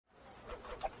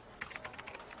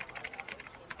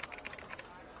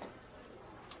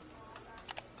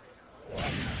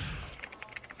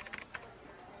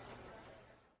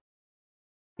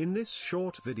In this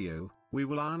short video, we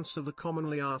will answer the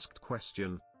commonly asked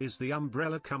question, is the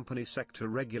umbrella company sector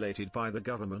regulated by the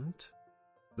government?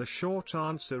 The short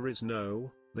answer is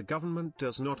no, the government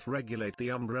does not regulate the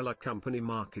umbrella company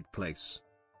marketplace.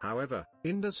 However,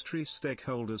 industry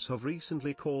stakeholders have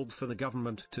recently called for the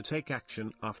government to take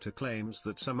action after claims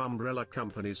that some umbrella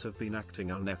companies have been acting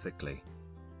unethically.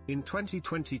 In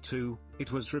 2022,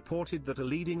 it was reported that a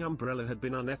leading umbrella had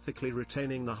been unethically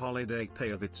retaining the holiday pay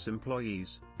of its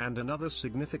employees, and another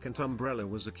significant umbrella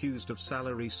was accused of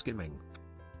salary skimming.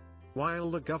 While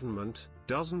the government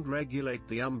doesn't regulate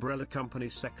the umbrella company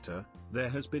sector, there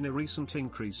has been a recent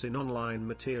increase in online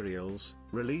materials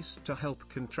released to help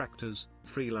contractors,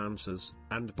 freelancers,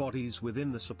 and bodies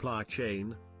within the supply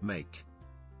chain make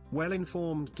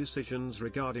well-informed decisions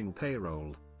regarding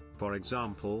payroll. For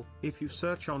example, if you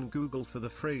search on Google for the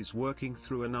phrase working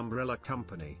through an umbrella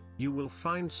company, you will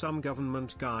find some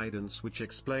government guidance which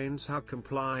explains how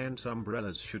compliant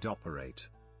umbrellas should operate.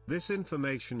 This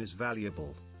information is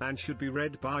valuable, and should be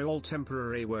read by all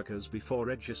temporary workers before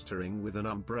registering with an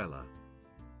umbrella.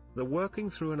 The Working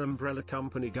Through an Umbrella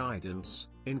Company guidance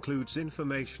includes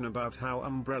information about how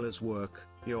umbrellas work,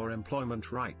 your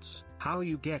employment rights, how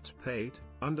you get paid,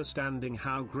 understanding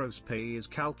how gross pay is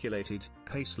calculated,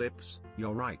 payslips,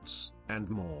 your rights, and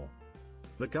more.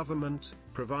 The government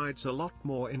provides a lot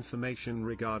more information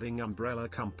regarding umbrella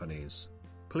companies.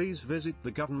 Please visit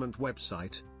the government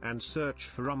website and search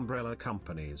for umbrella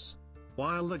companies.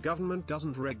 While the government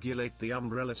doesn't regulate the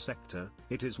umbrella sector,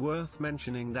 it is worth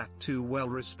mentioning that two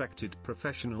well-respected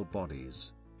professional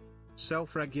bodies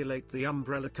self-regulate the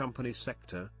umbrella company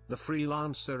sector: the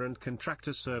Freelancer and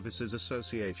Contractor Services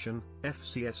Association,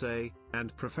 FCSA,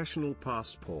 and Professional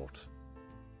Passport.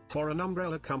 For an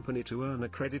umbrella company to earn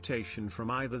accreditation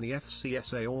from either the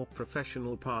FCSA or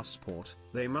Professional Passport,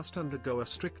 they must undergo a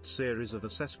strict series of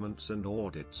assessments and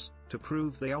audits to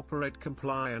prove they operate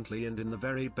compliantly and in the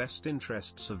very best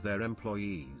interests of their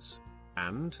employees.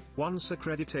 And, once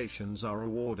accreditations are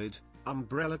awarded,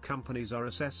 umbrella companies are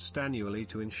assessed annually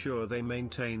to ensure they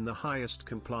maintain the highest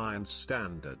compliance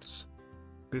standards.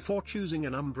 Before choosing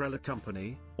an umbrella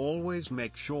company, always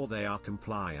make sure they are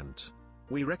compliant.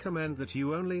 We recommend that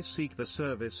you only seek the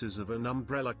services of an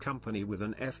umbrella company with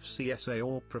an FCSA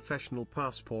or Professional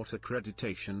Passport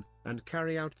accreditation, and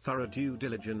carry out thorough due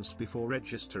diligence before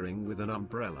registering with an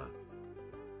umbrella.